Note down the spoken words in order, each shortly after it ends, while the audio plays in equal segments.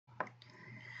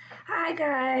Hi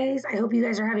guys, I hope you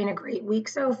guys are having a great week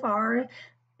so far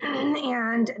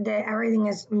and that everything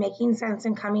is making sense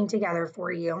and coming together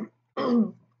for you.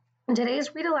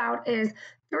 Today's read aloud is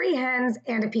Three Hens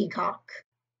and a Peacock.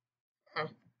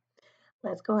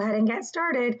 Let's go ahead and get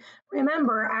started.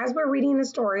 Remember, as we're reading the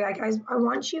story, I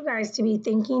want you guys to be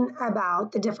thinking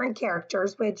about the different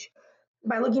characters, which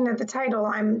by looking at the title,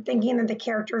 I'm thinking that the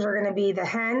characters are going to be the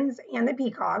hens and the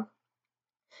peacock.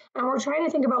 And we're trying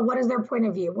to think about what is their point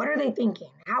of view. What are they thinking?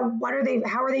 How are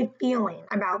they feeling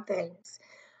about things?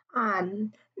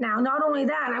 Now, not only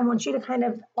that, I want you to kind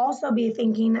of also be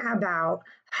thinking about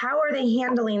how are they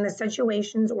handling the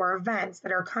situations or events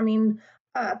that are coming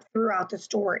up throughout the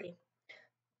story.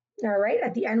 All right,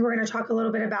 at the end, we're going to talk a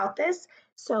little bit about this.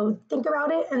 So think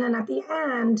about it, and then at the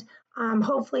end,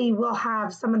 hopefully we'll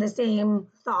have some of the same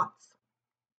thoughts.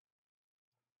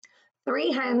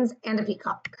 Three Hens and a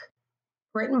Peacock,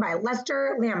 written by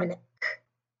Lester Lamanick.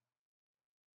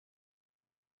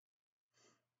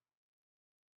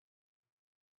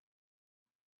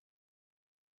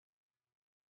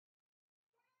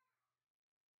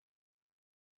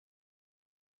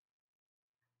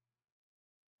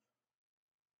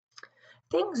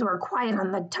 Things were quiet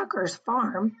on the Tuckers'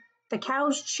 farm. The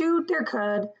cows chewed their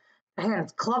cud, the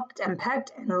hens clucked and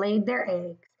pecked and laid their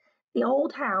eggs. The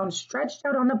old hound stretched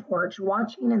out on the porch,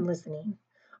 watching and listening.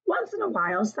 Once in a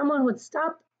while, someone would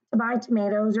stop to buy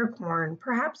tomatoes or corn,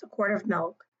 perhaps a quart of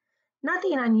milk.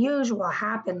 Nothing unusual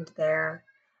happened there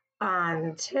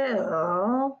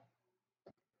until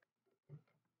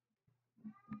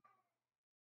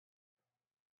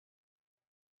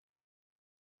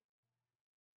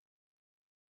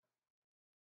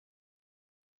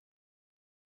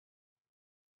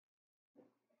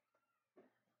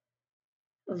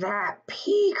that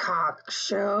peacock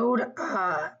showed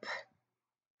up.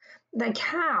 The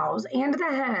cows and the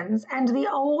hens and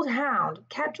the old hound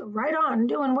kept right on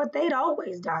doing what they'd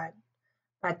always done.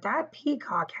 But that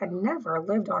peacock had never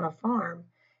lived on a farm.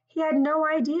 He had no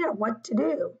idea what to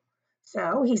do.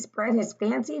 So he spread his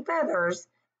fancy feathers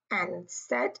and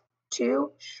set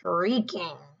to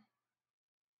shrieking.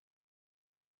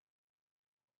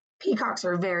 Peacocks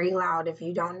are very loud if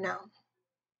you don't know.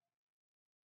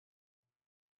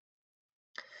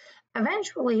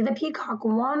 Eventually, the peacock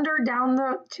wandered down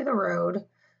to the road.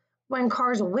 When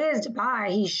cars whizzed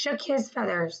by, he shook his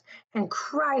feathers and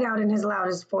cried out in his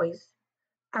loudest voice.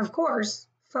 Of course,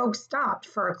 folks stopped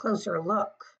for a closer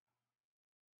look.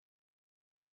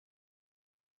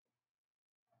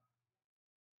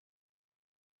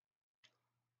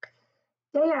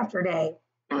 Day after day,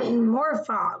 more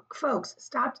folks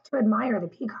stopped to admire the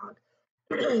peacock,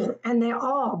 and they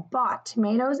all bought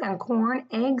tomatoes and corn,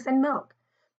 eggs and milk.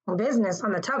 Business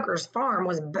on the Tuckers' farm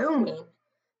was booming.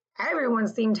 Everyone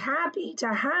seemed happy to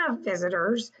have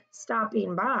visitors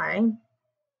stopping by.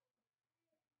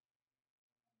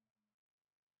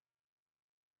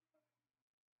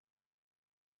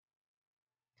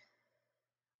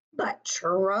 But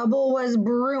trouble was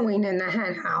brewing in the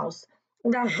hen house.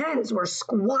 The hens were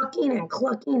squawking and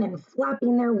clucking and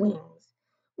flapping their wings.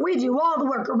 We do all the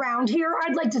work around here.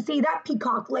 I'd like to see that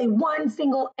peacock lay one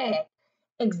single egg.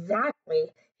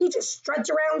 Exactly. He just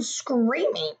struts around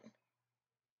screaming.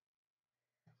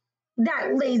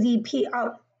 That lazy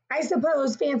Oh, I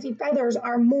suppose fancy feathers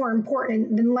are more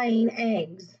important than laying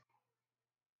eggs.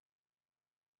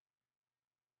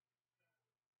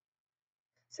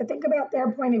 So think about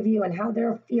their point of view and how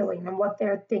they're feeling and what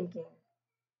they're thinking.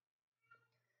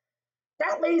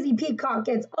 That lazy peacock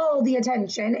gets all the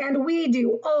attention and we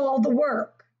do all the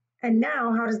work. And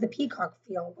now, how does the peacock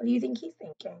feel? What do you think he's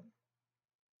thinking?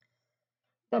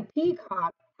 The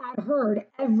peacock had heard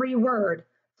every word.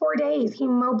 For days he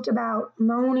moped about,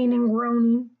 moaning and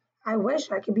groaning. I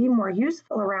wish I could be more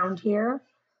useful around here.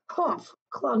 Humph,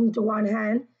 clung to one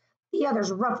hen. The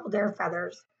others ruffled their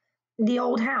feathers. The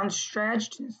old hound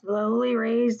stretched and slowly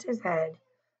raised his head.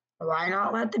 Why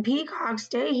not let the peacock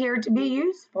stay here to be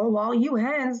useful while you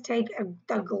hens take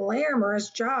the glamorous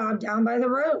job down by the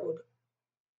road?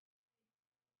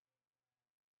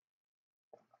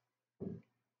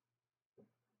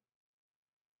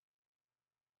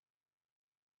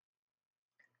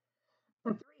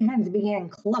 The three hens began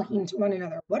clucking to one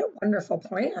another. What a wonderful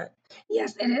plan.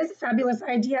 Yes, it is a fabulous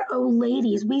idea. Oh,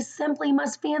 ladies, we simply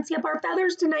must fancy up our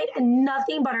feathers tonight and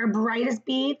nothing but our brightest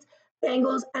beads,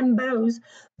 bangles, and bows.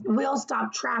 We'll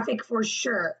stop traffic for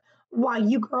sure. Why,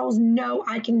 you girls know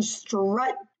I can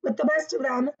strut with the best of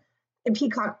them. The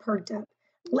peacock perked up.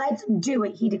 Let's do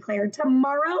it, he declared.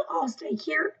 Tomorrow I'll stay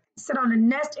here, sit on a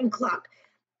nest and cluck.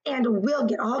 And we'll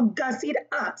get all gussied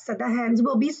up, said the hens.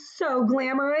 We'll be so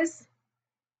glamorous.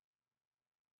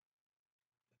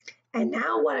 And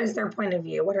now, what is their point of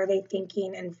view? What are they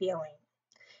thinking and feeling?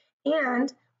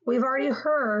 And we've already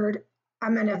heard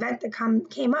an event that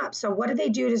came up. So, what did they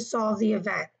do to solve the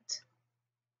event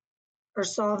or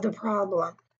solve the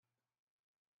problem?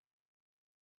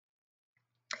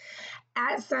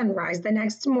 At sunrise the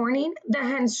next morning, the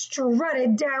hen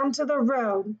strutted down to the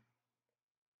road.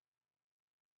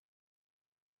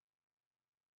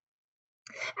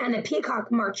 And the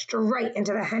peacock marched right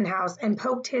into the hen house and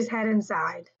poked his head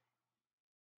inside.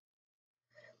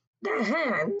 The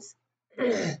hens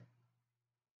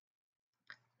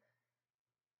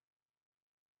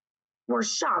were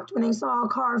shocked when they saw a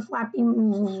car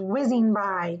whizzing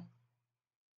by.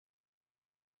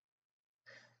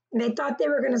 They thought they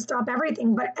were going to stop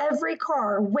everything, but every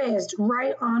car whizzed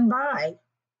right on by.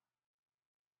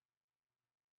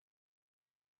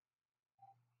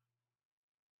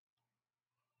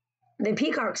 The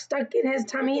peacock stuck in his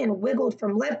tummy and wiggled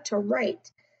from left to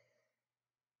right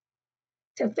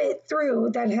to fit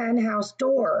through the hen house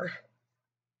door.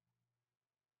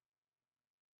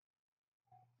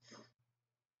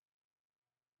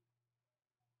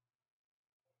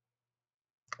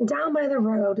 Down by the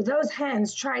road, those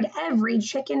hens tried every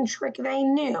chicken trick they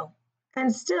knew,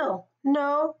 and still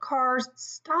no cars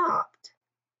stopped.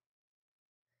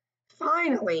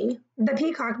 Finally, the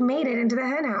peacock made it into the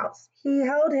hen house. He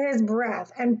held his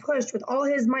breath and pushed with all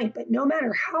his might, but no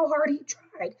matter how hard he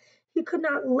tried, he could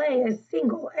not lay a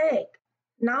single egg.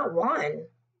 Not one.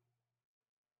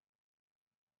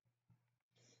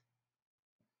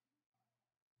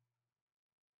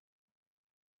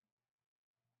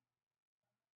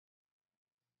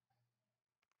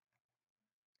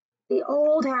 The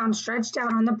old hound stretched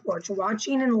out on the porch,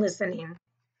 watching and listening.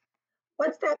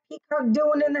 "What's that peacock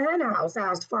doing in the hen house?"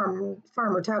 asked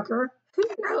Farmer Tucker. "Who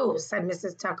knows?" said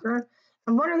Mrs. Tucker.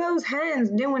 "And what are those hens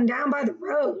doing down by the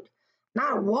road?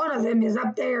 Not one of them is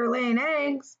up there laying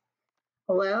eggs."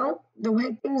 "Well, the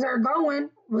way things are going,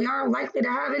 we aren't likely to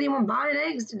have anyone buying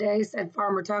eggs today," said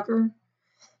Farmer Tucker.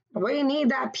 "We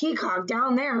need that peacock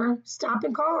down there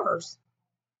stopping cars."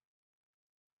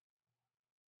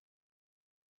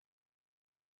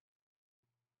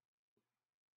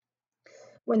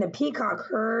 When the peacock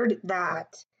heard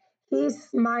that, he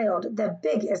smiled the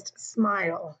biggest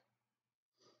smile.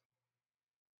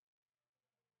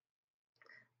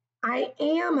 "I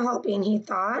am helping," he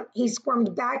thought. He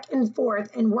squirmed back and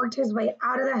forth and worked his way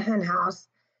out of the hen house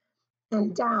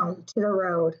and down to the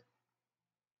road.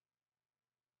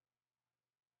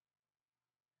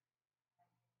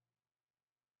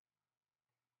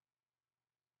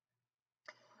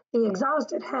 The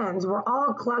exhausted hens were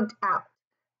all clucked out.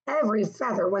 Every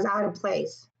feather was out of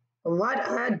place. What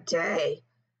a day!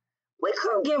 We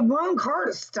couldn't get one car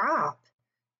to stop.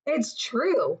 It's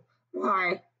true.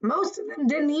 Why, most of them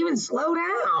didn't even slow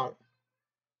down.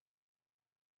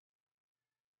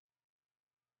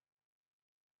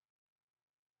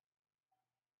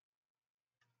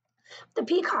 The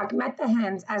peacock met the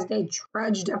hens as they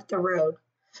trudged up the road.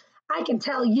 "I can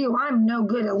tell you I'm no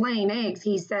good at laying eggs,"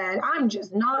 he said. "I'm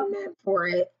just not meant for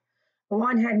it."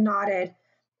 One hen nodded.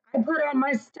 "I put on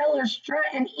my stellar strut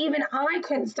and even I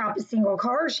couldn't stop a single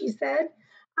car," she said.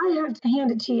 "I have to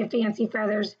hand it to you, Fancy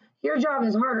Feathers. Your job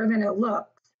is harder than it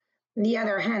looks." The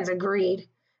other hens agreed.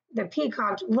 The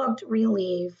peacock looked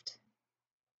relieved.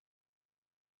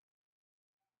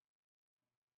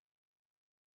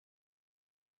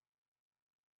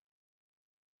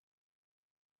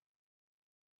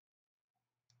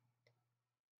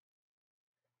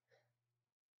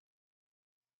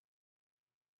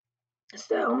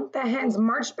 So the hens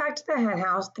marched back to the hen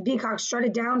house, the peacock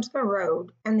strutted down to the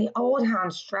road, and the old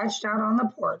hound stretched out on the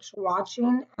porch,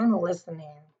 watching and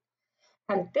listening.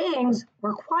 And things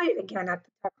were quiet again at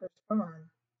the Tucker's farm.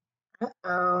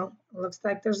 Uh-oh, looks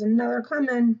like there's another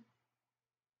coming.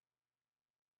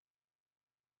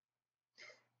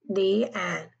 The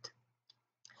end.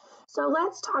 So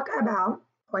let's talk about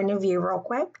point of view real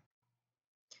quick.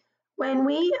 When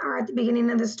we are at the beginning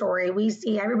of the story, we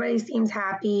see everybody seems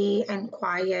happy and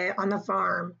quiet on the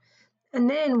farm. And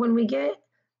then when we get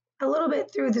a little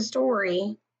bit through the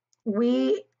story,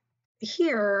 we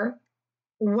hear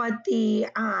what the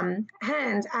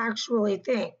hens actually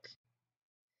think.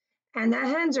 And the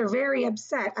hens are very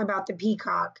upset about the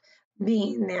peacock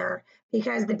being there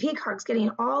because the peacock's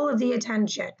getting all of the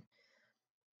attention.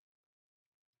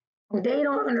 They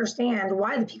don't understand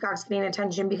why the peacock's getting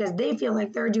attention because they feel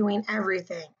like they're doing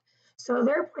everything. So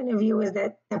their point of view is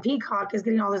that the peacock is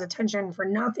getting all this attention for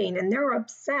nothing and they're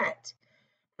upset.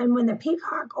 And when the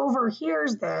peacock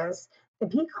overhears this, the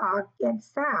peacock gets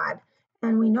sad.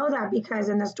 And we know that because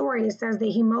in the story it says that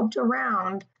he moped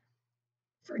around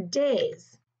for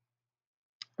days,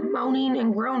 moaning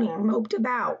and groaning, moped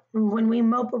about. And when we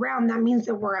mope around, that means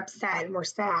that we're upset and we're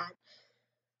sad.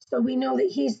 So we know that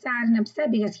he's sad and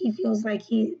upset because he feels like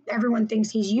everyone thinks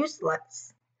he's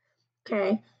useless.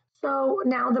 Okay. So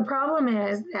now the problem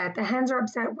is that the hens are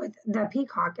upset with the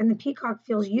peacock, and the peacock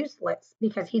feels useless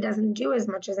because he doesn't do as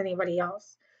much as anybody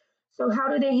else. So how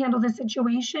do they handle the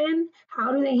situation?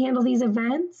 How do they handle these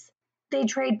events? They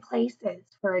trade places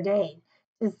for a day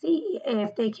to see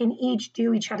if they can each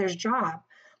do each other's job.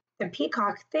 The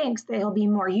peacock thinks that he'll be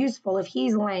more useful if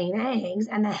he's laying eggs,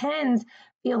 and the hens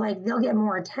feel like they'll get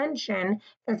more attention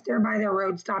if they're by the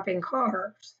road stopping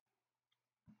cars.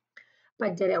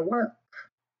 But did it work?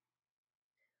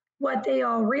 What they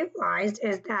all realized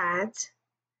is that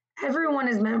everyone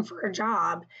is meant for a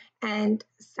job, and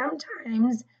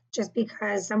sometimes just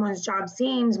because someone's job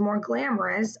seems more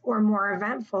glamorous or more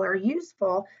eventful or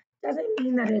useful doesn't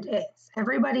mean that it is.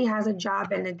 Everybody has a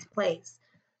job in its place.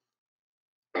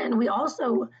 And we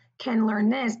also can learn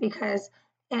this because,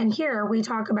 and here we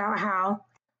talk about how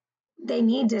they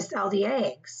need to sell the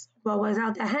eggs. Well,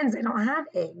 without the hens, they don't have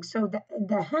eggs. So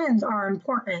the hens are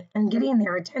important in getting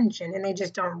their attention, and they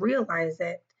just don't realize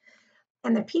it.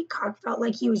 And the peacock felt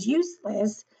like he was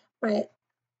useless, but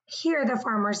here the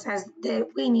farmer says that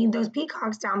we need those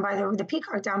peacocks down by the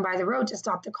peacock down by the road to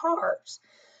stop the cars.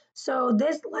 So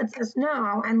this lets us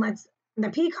know and lets the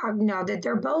peacock know that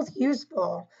they're both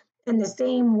useful in the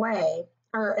same way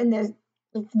or in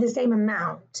the same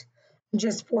amount,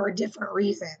 just for different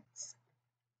reasons.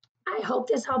 I hope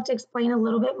this helped explain a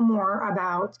little bit more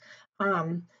about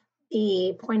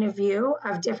the point of view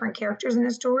of different characters in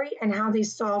the story and how they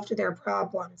solved their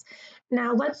problems.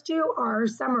 Now let's do our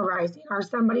summarizing, our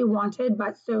somebody wanted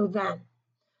but so then.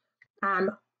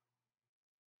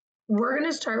 We're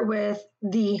going to start with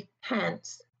the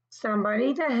hens.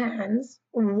 Somebody, the hens,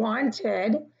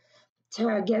 wanted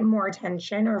to get more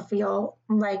attention or feel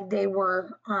like they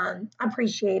were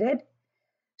appreciated.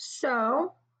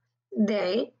 So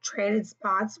they traded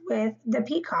spots with the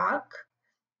peacock.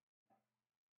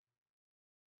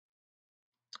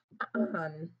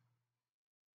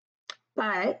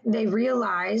 But they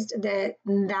realized that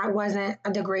that wasn't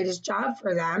the greatest job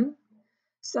for them.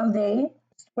 So they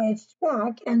switched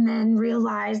back and then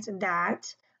realized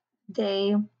that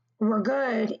they were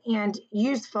good and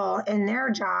useful in their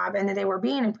job and that they were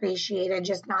being appreciated,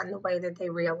 just not in the way that they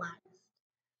realized.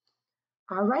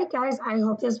 All right, guys, I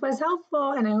hope this was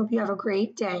helpful and I hope you have a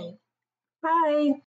great day. Bye.